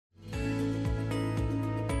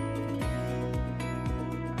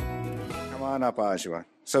Come on up, Adjoa.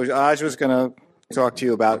 So Adjoa is going to talk to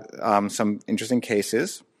you about some interesting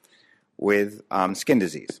cases with skin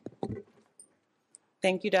disease.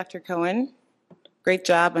 Thank you, Dr. Cohen. Great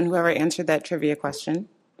job on whoever answered that trivia question.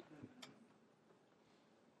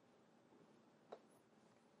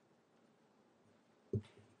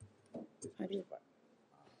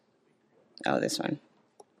 Oh, this one.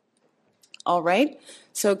 All right,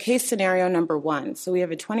 so case scenario number 1. So we have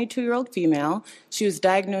a 22-year-old female. She was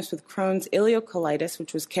diagnosed with Crohn's ileocolitis,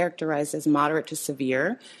 which was characterized as moderate to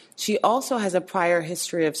severe. She also has a prior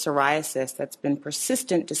history of psoriasis that's been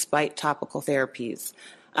persistent despite topical therapies.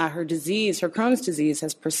 Her Crohn's disease,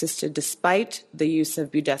 has persisted despite the use of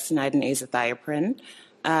budesonide and azathioprine.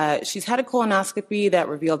 She's had a colonoscopy that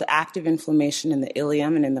revealed active inflammation in the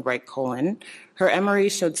ileum and in the right colon. Her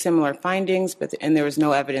MRE showed similar findings, and there was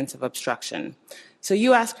no evidence of obstruction. So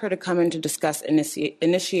you asked her to come in to discuss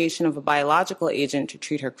initiation of a biological agent to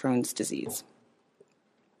treat her Crohn's disease.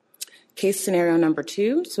 Case scenario number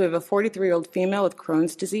 2. So we have a 43-year-old female with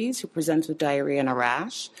Crohn's disease who presents with diarrhea and a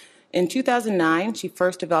rash. In 2009, she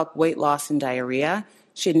first developed weight loss and diarrhea.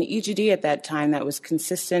 She had an EGD at that time that was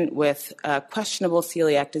consistent with questionable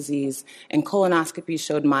celiac disease, and colonoscopy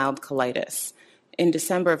showed mild colitis. In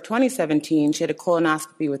December of 2017, she had a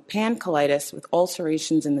colonoscopy with pancolitis with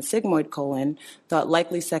ulcerations in the sigmoid colon, thought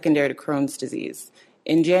likely secondary to Crohn's disease.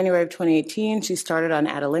 In January of 2018, she started on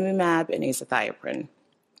adalimumab and azathioprine.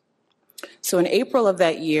 So in April of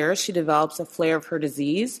that year, she develops a flare of her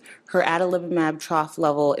disease. Her adalimumab trough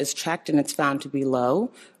level is checked and it's found to be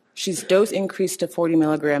low. She's dose increased to 40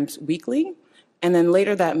 milligrams weekly. And then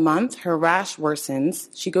later that month, her rash worsens.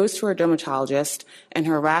 She goes to her dermatologist, and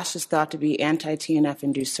her rash is thought to be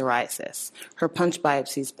anti-TNF-induced psoriasis. Her punch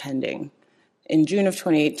biopsy is pending. In June of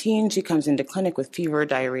 2018, she comes into clinic with fever,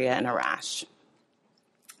 diarrhea, and a rash.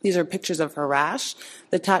 These are pictures of her rash.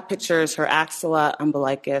 The top picture is her axilla,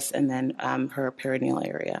 umbilicus, and then her perineal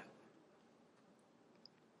area.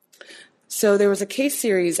 So there was a case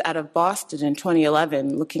series out of Boston in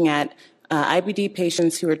 2011 looking at IBD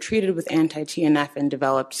patients who were treated with anti-TNF and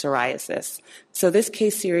developed psoriasis. So this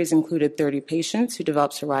case series included 30 patients who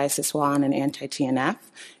developed psoriasis while on an anti-TNF.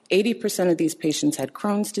 80% of these patients had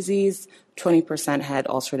Crohn's disease, 20% had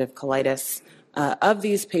ulcerative colitis. Of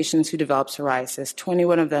these patients who developed psoriasis,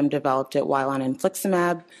 21 of them developed it while on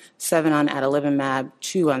infliximab, 7 on adalimumab,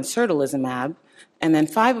 2 on certolizumab. And then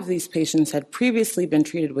 5 of these patients had previously been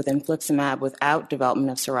treated with infliximab without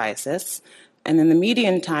development of psoriasis. And then the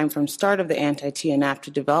median time from start of the anti-TNF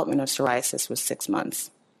to development of psoriasis was 6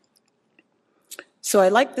 months. So I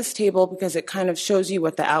like this table because it kind of shows you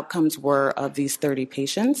what the outcomes were of these 30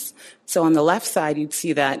 patients. So on the left side, you'd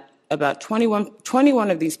see that about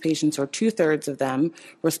 21 of these patients, or 2/3 of them,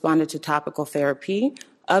 responded to topical therapy.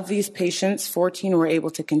 Of these patients, 14 were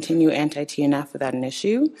able to continue anti-TNF without an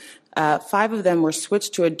issue. 5 of them were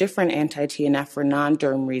switched to a different anti-TNF for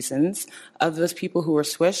non-derm reasons. Of those people who were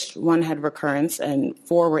switched, 1 had recurrence and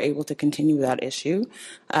 4 were able to continue without issue.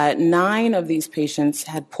 9 of these patients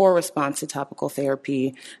had poor response to topical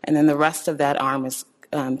therapy, and then the rest of that arm is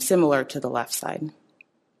similar to the left side.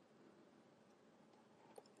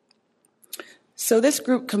 So this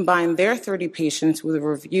group combined their 30 patients with a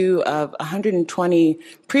review of 120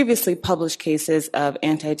 previously published cases of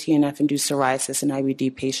anti-TNF-induced psoriasis in IBD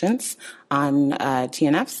patients on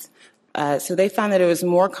TNFs. So they found that it was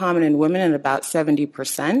more common in women at about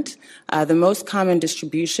 70%. The most common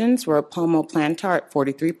distributions were palmoplantar at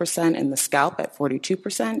 43% and the scalp at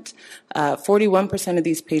 42%. 41% of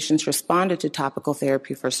these patients responded to topical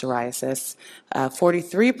therapy for psoriasis.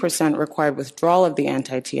 43% required withdrawal of the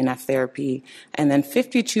anti-TNF therapy. And then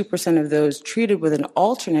 52% of those treated with an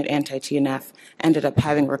alternate anti-TNF ended up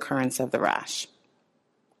having recurrence of the rash.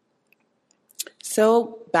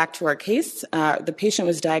 So back to our case, the patient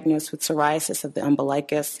was diagnosed with psoriasis of the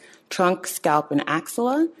umbilicus, trunk, scalp, and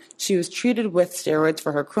axilla. She was treated with steroids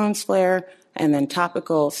for her Crohn's flare and then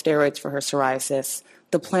topical steroids for her psoriasis.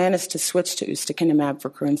 The plan is to switch to ustekinumab for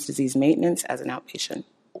Crohn's disease maintenance as an outpatient.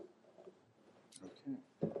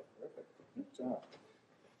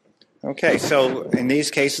 Okay, so in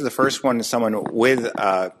these cases, the first one is someone with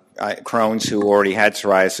Crohn's who already had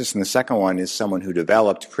psoriasis, and the second one is someone who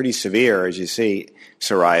developed pretty severe, as you see,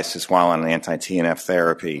 psoriasis while on anti-TNF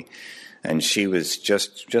therapy. And she was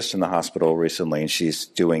just in the hospital recently, and she's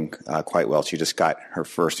doing quite well. She just got her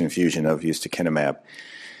first infusion of ustekinumab.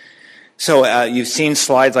 So you've seen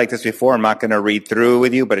slides like this before. I'm not going to read through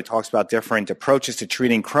with you, but it talks about different approaches to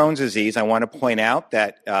treating Crohn's disease. I want to point out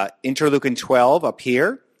that interleukin-12 up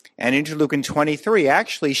here and interleukin-23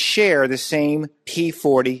 actually share the same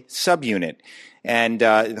P40 subunit. And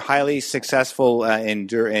highly successful in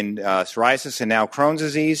psoriasis and now Crohn's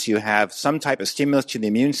disease. You have some type of stimulus to the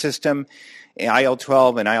immune system.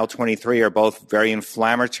 IL-12 and IL-23 are both very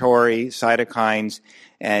inflammatory cytokines,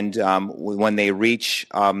 and when they reach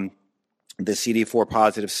the CD4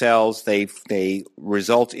 positive cells, they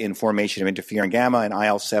result in formation of interferon gamma and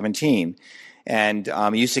IL-17. And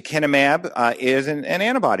ustekinumab is an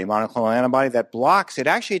antibody, monoclonal antibody that blocks. It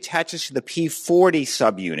actually attaches to the P40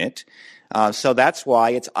 subunit. So that's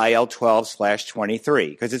why it's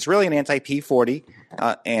IL-12/23, because it's really an anti-P40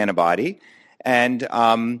 antibody, and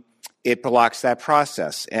it blocks that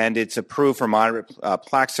process. And it's approved for moderate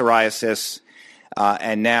plaque psoriasis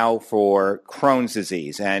and now for Crohn's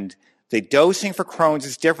disease. And the dosing for Crohn's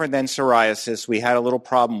is different than psoriasis. We had a little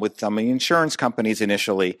problem with some of the insurance companies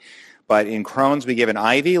initially, but in Crohn's we give an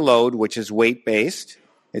IV load, which is weight-based.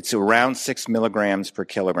 It's around 6 milligrams per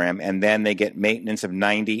kilogram, and then they get maintenance of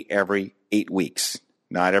 90 every 8 weeks,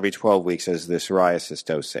 not every 12 weeks as the psoriasis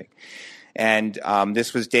dosing. And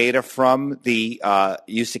this was data from the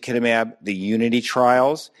ustekinumab, the Unity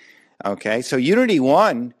trials. Okay, so Unity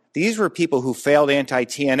 1, these were people who failed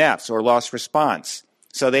anti-TNFs or lost response.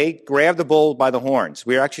 So they grabbed the bull by the horns.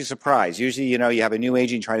 We were actually surprised. Usually, you have a new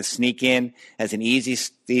agent trying to sneak in as an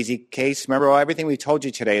easy case. Remember, everything we told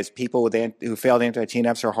you today is people who failed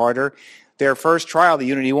anti-TNFs are harder. Their first trial, the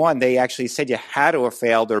Unity 1, they actually said you had to have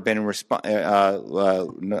failed or been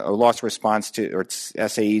lost response to or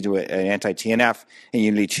SAE to an anti-TNF. And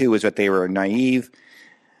Unity 2 is that they were naive.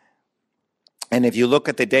 And if you look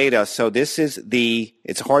at the data, so this is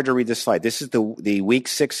it's hard to read this slide. This is the week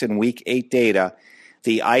 6 and week 8 data.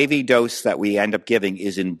 The IV dose that we end up giving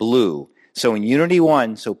is in blue. So in Unity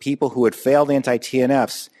 1, so people who had failed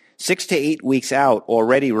anti-TNFs, 6 to 8 weeks out,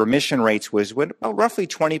 already remission rates was roughly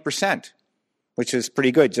 20%, which is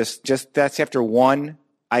pretty good. Just that's after one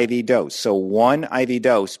IV dose. So one IV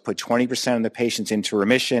dose put 20% of the patients into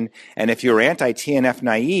remission. And if you're anti-TNF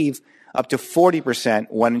naive, up to 40%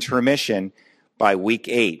 went into remission by week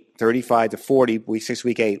 8. 35 to 40, week 6,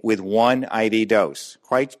 week 8, with one IV dose.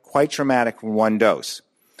 Quite dramatic from one dose.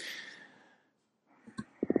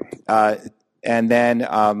 And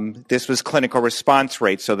then this was clinical response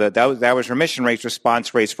rate. So that was remission rates.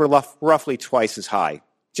 Response rates were roughly twice as high.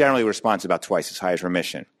 Generally, response about twice as high as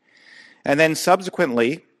remission. And then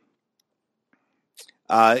subsequently,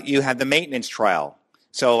 you had the maintenance trial.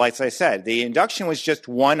 So, like I said, the induction was just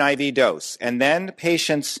one IV dose, and then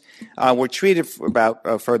patients were treated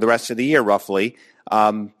for the rest of the year, roughly,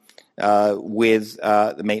 with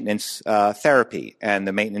the maintenance therapy. And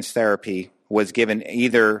the maintenance therapy was given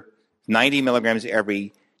either 90 milligrams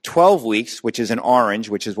every 12 weeks, which is in orange,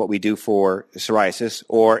 which is what we do for psoriasis,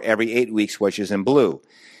 or every 8 weeks, which is in blue.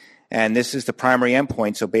 And this is the primary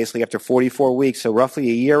endpoint. So basically, after 44 weeks, so roughly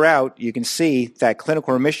a year out, you can see that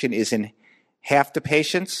clinical remission is in half the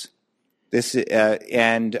patients,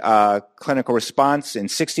 and clinical response in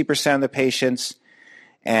 60% of the patients,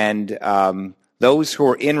 and those who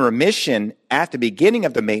were in remission at the beginning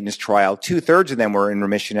of the maintenance trial, 2/3 of them were in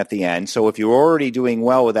remission at the end. So if you were already doing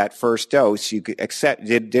well with that first dose, you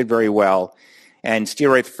did very well, and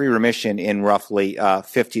steroid-free remission in roughly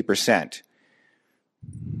 50%.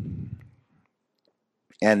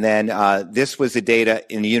 And then this was the data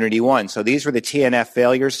in Unity 1. So these were the TNF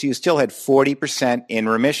failures. So you still had 40% in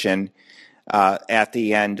remission at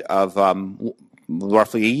the end of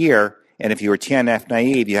roughly a year. And if you were TNF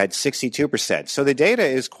naive, you had 62%. So the data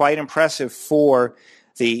is quite impressive for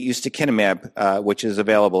the ustekinumab, which is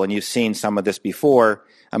available. And you've seen some of this before.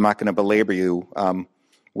 I'm not going to belabor you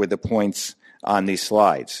with the points on these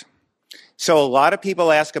slides. So a lot of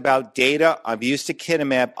people ask about data of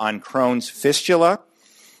ustekinumab on Crohn's fistula.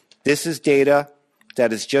 This is data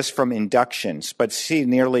that is just from inductions, but see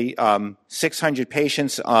nearly 600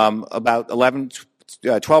 patients, about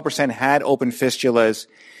 12% had open fistulas,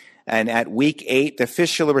 and at week 8, the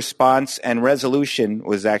fistula response and resolution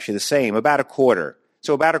was actually the same, about a quarter.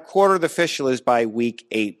 So about a quarter of the fistulas by week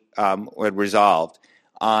 8 were resolved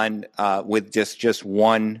with just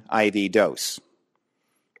one IV dose.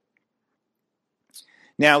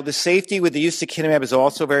 Now, the safety with the ustekinumab is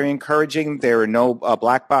also very encouraging. There are no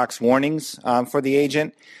black box warnings for the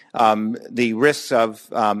agent. The risks of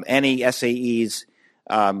any SAEs,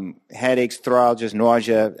 headaches, neuralgia,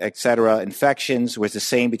 nausea, etc., infections was the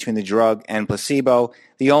same between the drug and placebo.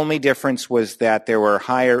 The only difference was that there were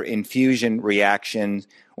higher infusion reactions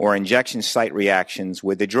or injection site reactions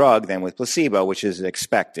with the drug than with placebo, which is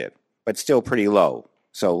expected, but still pretty low,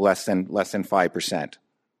 so less than 5%.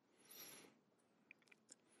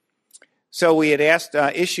 So we had asked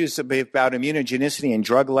issues about immunogenicity and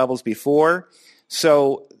drug levels before.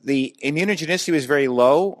 So the immunogenicity was very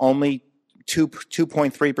low, only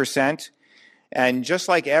 2.3%. And just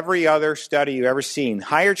like every other study you've ever seen,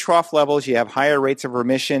 higher trough levels, you have higher rates of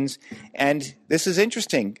remissions. And this is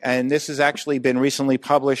interesting, and this has actually been recently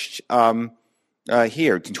published here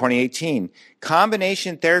in 2018.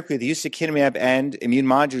 Combination therapy with ustekinumab and immune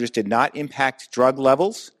modulators did not impact drug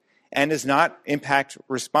levels and does not impact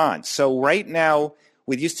response. So right now,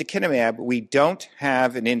 with ustekinumab, we don't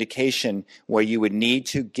have an indication where you would need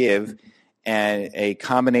to give a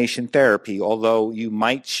combination therapy, although you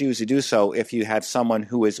might choose to do so if you have someone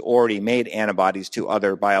who has already made antibodies to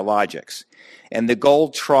other biologics. And the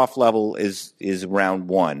gold trough level is around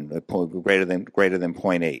 1, greater than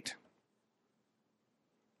 0.8.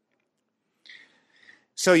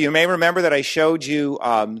 So you may remember that I showed you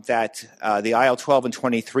that the IL-12 and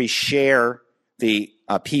 23 share the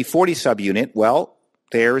P40 subunit. Well,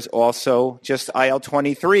 there's also just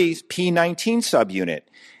IL-23's P19 subunit.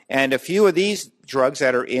 And a few of these drugs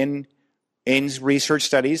that are in research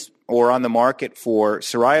studies or on the market for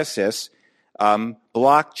psoriasis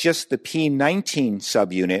block just the P19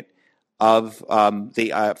 subunit of for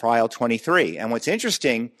IL-23. And what's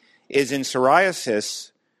interesting is in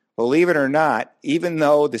psoriasis, believe it or not, even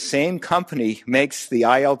though the same company makes the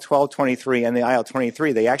IL-12/23 and the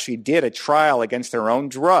IL-23, they actually did a trial against their own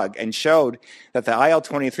drug and showed that the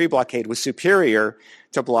IL-23 blockade was superior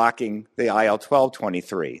to blocking the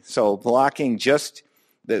IL-12/23. So blocking just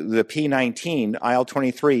the P19,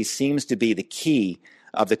 IL-23 seems to be the key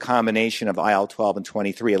of the combination of IL-12 and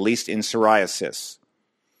 23, at least in psoriasis.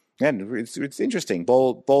 And it's interesting,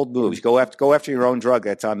 bold moves. Go after your own drug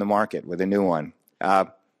that's on the market with a new one.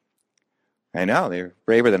 I know, they're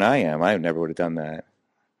braver than I am. I never would have done that.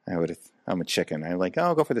 I'm a chicken. I'm like,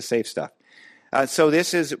 I'll go for the safe stuff. So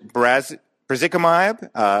this is brazikumab,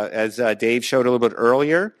 as Dave showed a little bit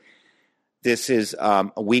earlier. This is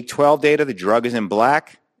week 12 data. The drug is in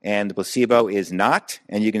black, and the placebo is not.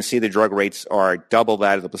 And you can see the drug rates are double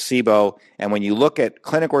that of the placebo. And when you look at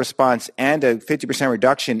clinical response and a 50%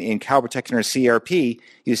 reduction in calprotectin or CRP,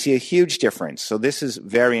 you see a huge difference. So this is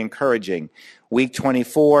very encouraging. Week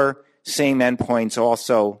 24, same endpoints,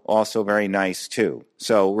 also very nice too.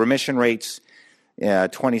 So remission rates,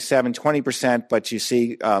 20%, but you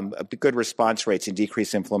see good response rates and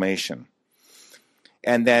decreased inflammation.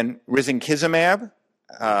 And then risankizumab,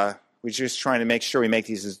 we're just trying to make sure we make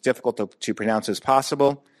these as difficult to pronounce as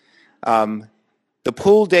possible. The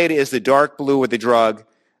pooled data is the dark blue with the drug.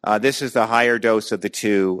 This is the higher dose of the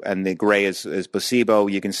two, and the gray is placebo.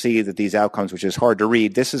 You can see that these outcomes, which is hard to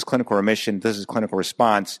read, this is clinical remission, this is clinical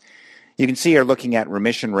response. You can see you're looking at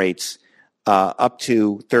remission rates up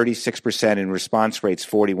to 36% and response rates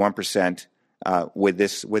 41% with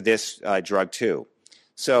this drug too.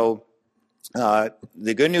 So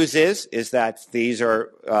the good news is that these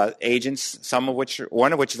are agents,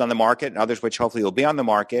 one of which is on the market, and others which hopefully will be on the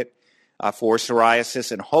market for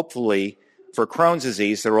psoriasis and hopefully for Crohn's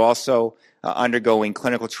disease. They're also undergoing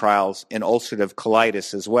clinical trials in ulcerative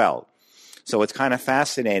colitis as well. So it's kind of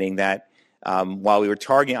fascinating that while we were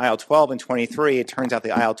targeting IL-12 and 23, it turns out the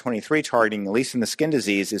IL-23 targeting, at least in the skin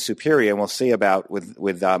disease, is superior, and we'll see about with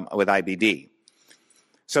IBD.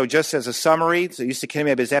 So just as a summary, so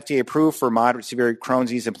ustekinumab is FDA approved for moderate severe Crohn's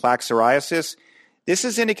disease and plaque psoriasis. This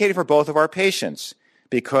is indicated for both of our patients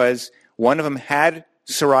because one of them had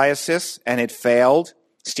psoriasis and it failed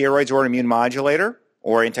steroids or an immune modulator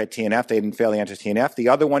or anti-TNF. They didn't fail the anti-TNF. The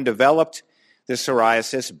other one developed the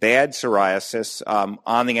psoriasis, bad psoriasis,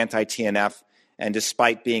 on the anti-TNF, and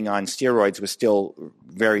despite being on steroids, was still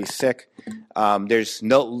very sick. There's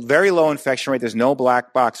very low infection rate. There's no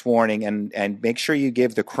black box warning, and make sure you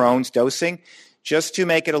give the Crohn's dosing just to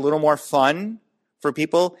make it a little more fun for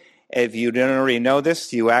people. If you don't already know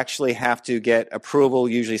this, you actually have to get approval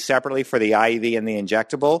usually separately for the IV and the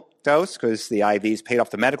injectable dose because the IVs paid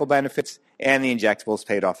off the medical benefits and the injectables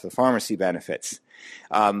paid off the pharmacy benefits.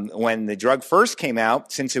 When the drug first came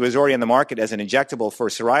out, since it was already on the market as an injectable for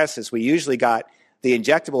psoriasis, we usually got the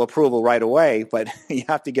injectable approval right away, but you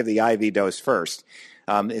have to give the IV dose first.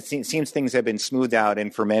 It seems things have been smoothed out,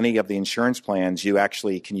 and for many of the insurance plans, you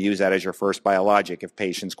actually can use that as your first biologic if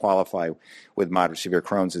patients qualify with moderate severe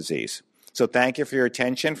Crohn's disease. So thank you for your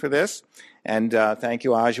attention for this, and thank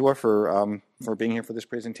you, Adjoa, for being here for this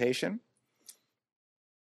presentation.